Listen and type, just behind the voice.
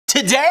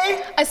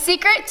Today, a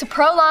secret to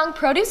prolong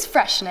produce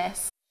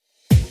freshness.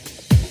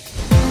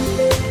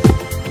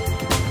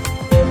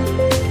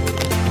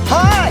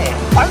 Hi,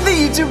 I'm the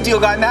YouTube deal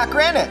guy, Matt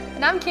Granite.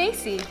 And I'm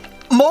Casey.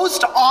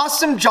 Most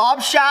awesome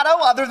job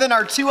shadow, other than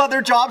our two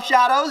other job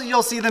shadows.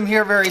 You'll see them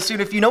here very soon.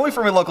 If you know me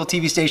from your local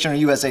TV station or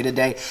USA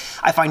Today,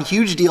 I find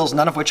huge deals,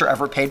 none of which are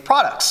ever paid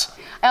products.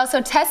 I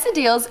also test the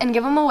deals and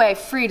give them away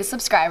free to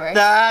subscribers.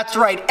 That's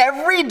right.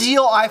 Every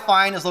deal I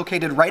find is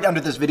located right under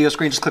this video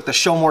screen. Just click the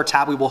Show More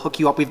tab. We will hook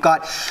you up. We've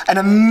got an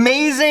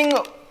amazing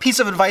piece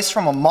of advice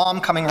from a mom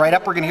coming right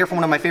up. We're going to hear from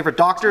one of my favorite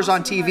doctors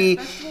on TV.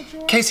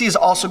 Casey is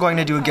also going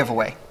to do a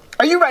giveaway.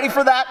 Are you ready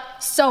for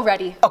that? So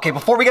ready. Okay,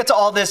 before we get to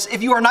all this,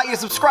 if you are not yet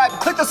subscribed,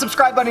 click the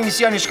subscribe button you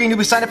see on your screen. You'll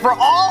be signed up for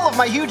all of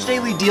my huge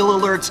daily deal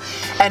alerts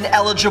and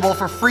eligible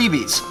for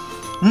freebies.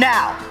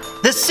 Now,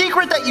 the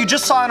secret that you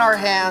just saw in our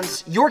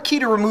hands, your key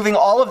to removing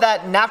all of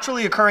that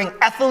naturally occurring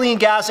ethylene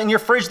gas in your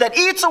fridge that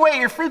eats away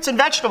your fruits and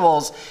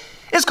vegetables,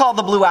 is called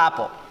the Blue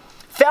Apple.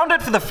 Found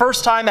it for the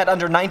first time at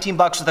under 19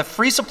 bucks with a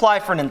free supply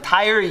for an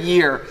entire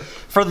year.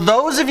 For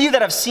those of you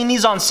that have seen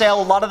these on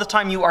sale, a lot of the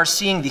time you are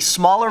seeing the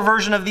smaller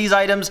version of these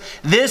items.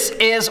 This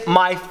is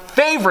my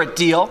favorite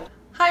deal.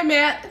 Hi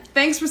Matt,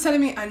 thanks for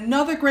sending me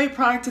another great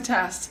product to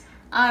test.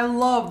 I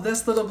love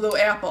this little blue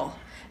apple.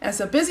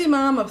 As a busy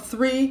mom of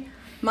 3,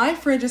 my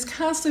fridge is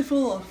constantly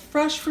full of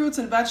fresh fruits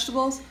and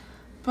vegetables,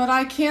 but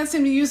I can't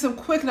seem to use them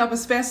quick enough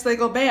as fast as they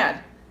go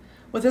bad.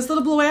 With this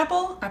little blue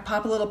apple, I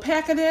pop a little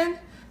packet in,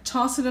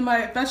 toss it in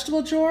my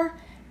vegetable drawer,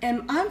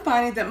 and I'm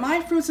finding that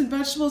my fruits and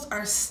vegetables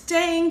are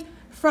staying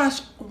fresh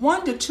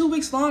 1 to 2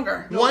 weeks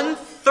longer.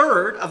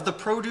 1/3 of the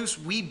produce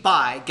we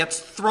buy gets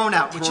thrown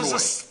out, which is a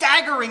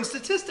staggering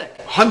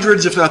statistic.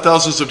 Hundreds, if not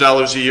thousands of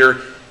dollars a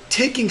year.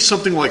 Taking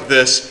something like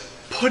this,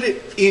 put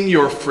it in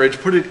your fridge,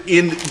 put it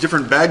in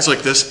different bags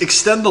like this,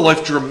 extend the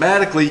life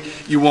dramatically.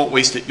 You won't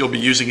waste it, you'll be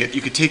using it.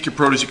 You can take your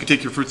produce, you can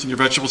take your fruits and your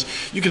vegetables,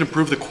 you can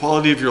improve the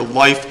quality of your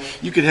life,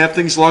 you can have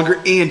things longer,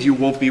 and you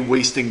won't be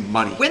wasting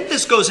money. When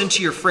this goes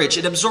into your fridge,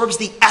 it absorbs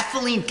the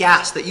ethylene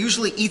gas that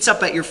usually eats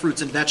up at your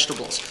fruits and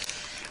vegetables.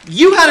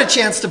 You had a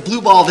chance to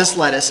blue ball this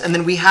lettuce, and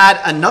then we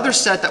had another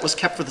set that was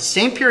kept for the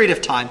same period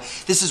of time.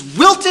 This is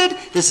wilted,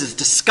 this is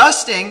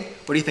disgusting.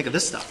 What do you think of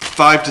this stuff?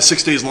 5 to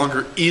 6 days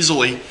longer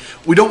easily.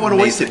 We don't want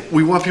to waste it.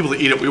 We want people to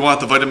eat it. We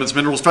want the vitamins,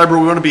 minerals, fiber.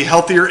 We want to be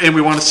healthier, and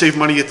we want to save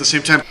money at the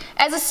same time.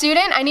 As a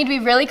student, I need to be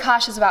really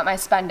cautious about my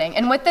spending.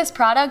 And with this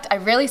product, I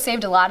really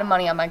saved a lot of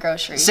money on my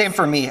groceries. Same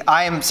for me.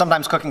 I am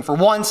sometimes cooking for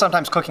 1,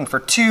 sometimes cooking for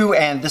 2,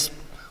 and this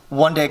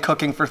one day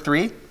cooking for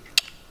 3.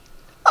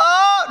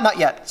 Not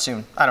yet.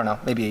 Soon. I don't know.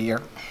 Maybe a year.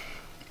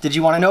 Did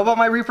you want to know about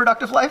my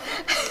reproductive life?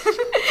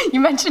 You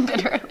mentioned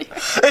it earlier.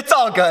 It's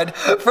all good.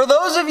 For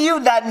those of you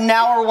that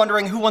now are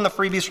wondering who won the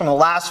freebies from the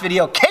last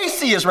video,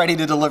 Casey is ready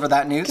to deliver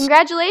that news.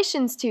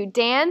 Congratulations to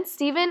Dan,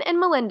 Steven, and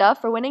Melinda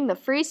for winning the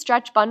free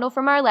stretch bundle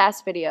from our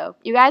last video.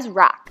 You guys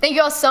rock. Thank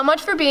you all so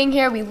much for being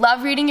here. We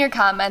love reading your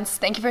comments.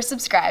 Thank you for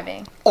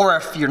subscribing. Or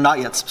if you're not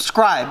yet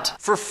subscribed,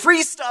 for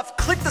free stuff,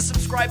 click the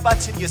subscribe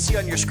button you see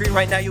on your screen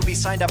right now. You'll be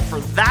signed up for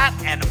that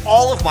and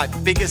all of my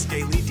biggest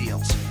daily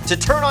deals. To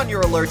turn on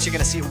your alerts, you're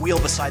going to see a wheel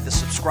beside the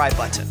subscribe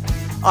button.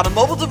 On a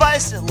mobile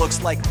device, it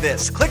looks like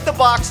this. Click the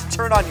box to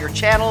turn on your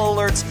channel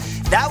alerts.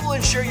 That will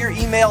ensure you're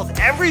emailed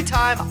every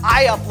time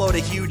I upload a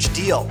huge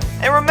deal.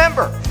 And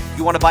remember, if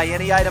you want to buy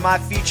any item I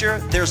feature,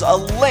 there's a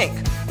link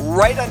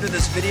right under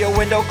this video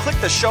window. Click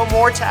the Show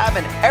More tab,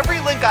 and every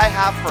link I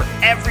have for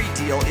every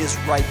deal is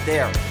right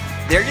there.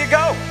 There you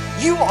go.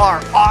 You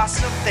are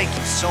awesome. Thank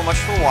you so much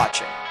for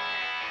watching.